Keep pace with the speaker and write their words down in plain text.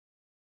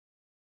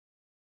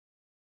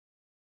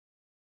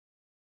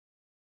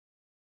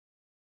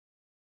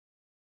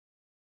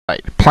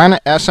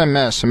Planet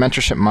SMS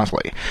Mentorship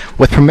Monthly.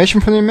 With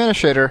permission from the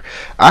administrator,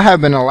 I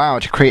have been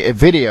allowed to create a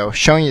video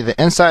showing you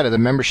the inside of the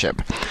membership.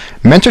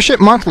 Mentorship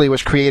Monthly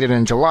was created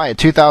in July of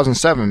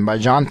 2007 by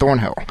John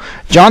Thornhill.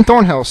 John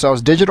Thornhill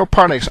sells digital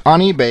products on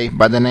eBay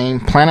by the name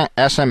Planet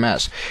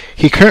SMS.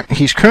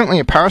 He's currently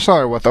a power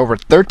seller with over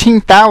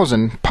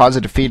 13,000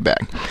 positive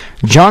feedback.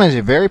 John is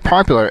a very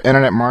popular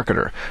internet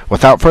marketer.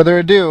 Without further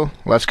ado,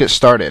 let's get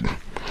started.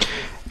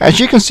 As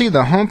you can see,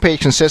 the homepage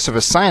consists of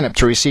a sign-up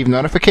to receive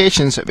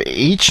notifications of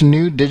each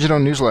new digital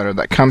newsletter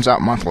that comes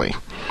out monthly.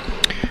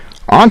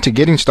 On to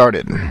getting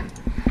started.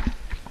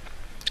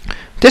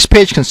 This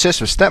page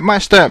consists of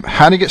step-by-step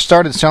how to get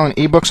started selling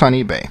ebooks on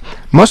eBay.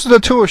 Most of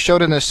the tools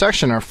showed in this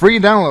section are free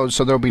downloads,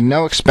 so there will be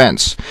no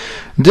expense.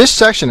 This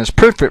section is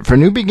perfect for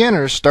new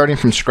beginners starting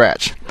from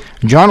scratch.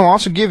 John will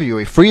also give you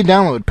a free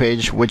download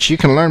page which you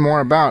can learn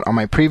more about on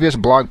my previous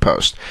blog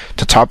post.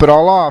 To top it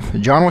all off,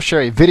 John will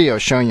share a video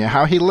showing you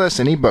how he lists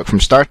an ebook from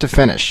start to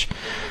finish.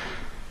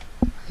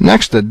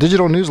 Next, the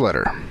digital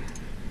newsletter.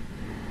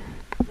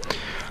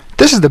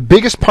 This is the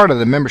biggest part of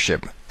the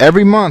membership.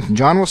 Every month,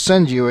 John will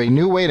send you a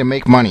new way to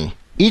make money.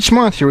 Each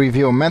month, he'll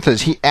reveal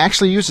methods he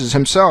actually uses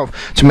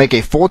himself to make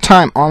a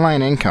full-time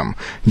online income.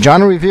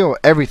 John will reveal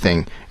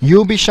everything.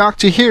 You'll be shocked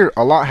to hear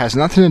a lot has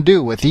nothing to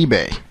do with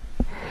eBay.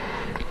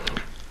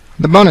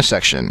 The bonus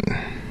section.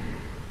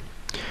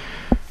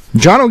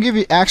 John will give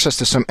you access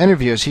to some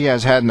interviews he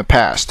has had in the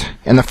past.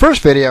 In the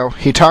first video,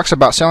 he talks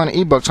about selling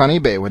ebooks on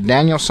eBay with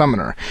Daniel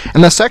Sumner.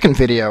 In the second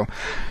video,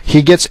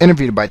 he gets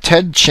interviewed by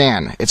Ted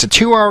Chan. It's a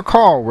 2-hour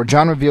call where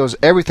John reveals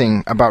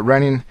everything about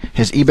running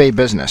his eBay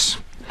business.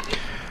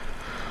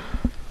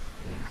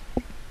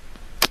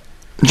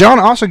 John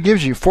also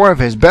gives you 4 of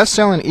his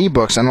best-selling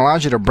ebooks and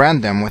allows you to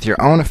brand them with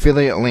your own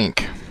affiliate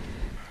link.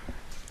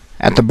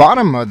 At the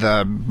bottom of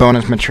the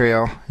bonus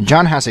material,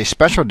 John has a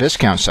special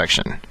discount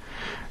section.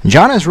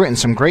 John has written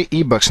some great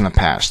ebooks in the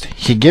past.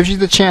 He gives you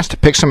the chance to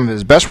pick some of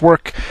his best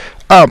work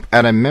up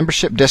at a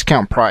membership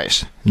discount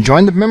price.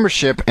 Join the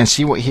membership and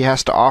see what he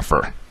has to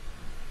offer.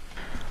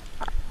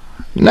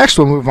 Next,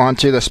 we'll move on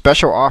to the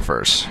special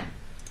offers.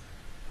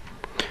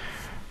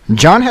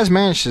 John has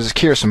managed to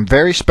secure some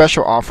very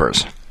special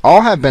offers.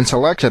 All have been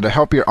selected to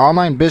help your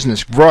online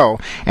business grow,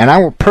 and I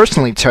will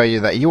personally tell you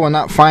that you will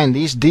not find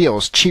these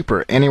deals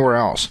cheaper anywhere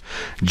else.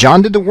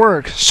 John did the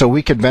work so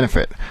we could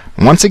benefit.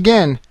 Once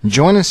again,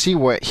 join and see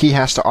what he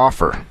has to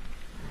offer.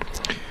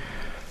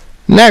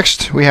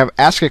 Next, we have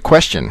Ask a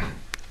Question.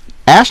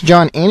 Ask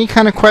John any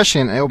kind of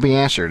question and it will be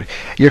answered.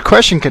 Your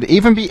question could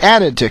even be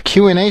added to a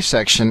Q&A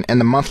section in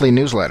the monthly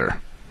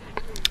newsletter.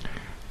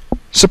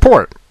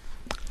 Support.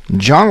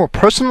 John will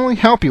personally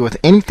help you with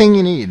anything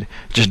you need.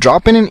 Just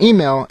drop in an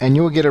email and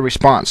you will get a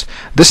response.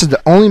 This is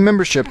the only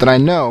membership that I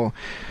know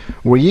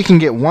where you can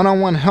get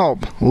one-on-one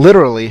help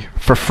literally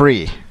for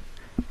free.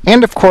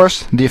 And of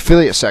course, the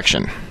affiliate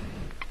section.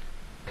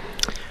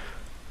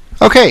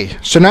 Okay,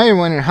 so now you're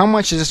wondering how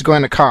much is this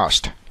going to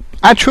cost?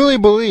 I truly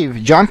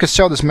believe John could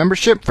sell this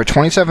membership for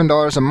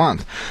 $27 a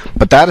month,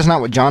 but that is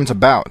not what John's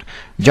about.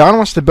 John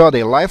wants to build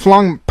a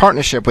lifelong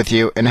partnership with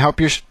you and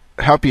help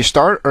you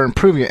start or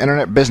improve your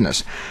internet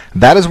business.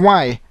 That is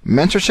why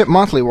Mentorship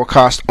Monthly will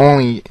cost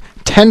only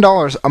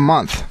 $10 a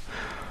month.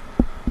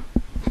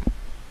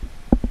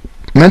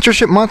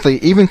 Mentorship Monthly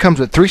even comes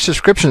with 3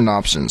 subscription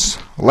options.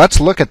 Let's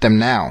look at them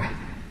now.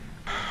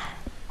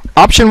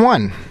 Option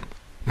 1,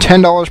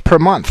 $10 per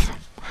month.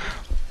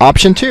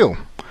 Option 2,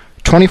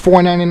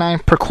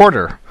 $24.99 per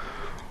quarter.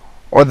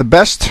 Or the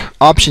best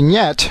option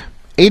yet,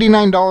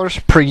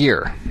 $89 per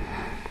year.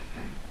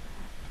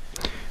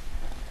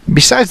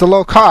 Besides the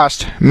low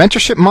cost,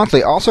 Mentorship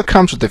Monthly also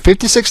comes with a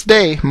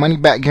 56-day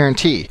money-back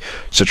guarantee.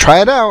 So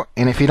try it out,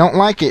 and if you don't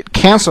like it,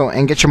 cancel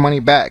and get your money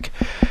back.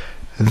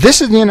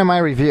 This is the end of my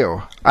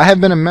review. I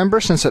have been a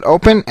member since it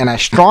opened, and I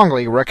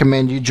strongly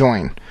recommend you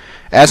join.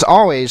 As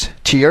always,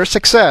 to your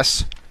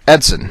success,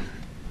 Edson.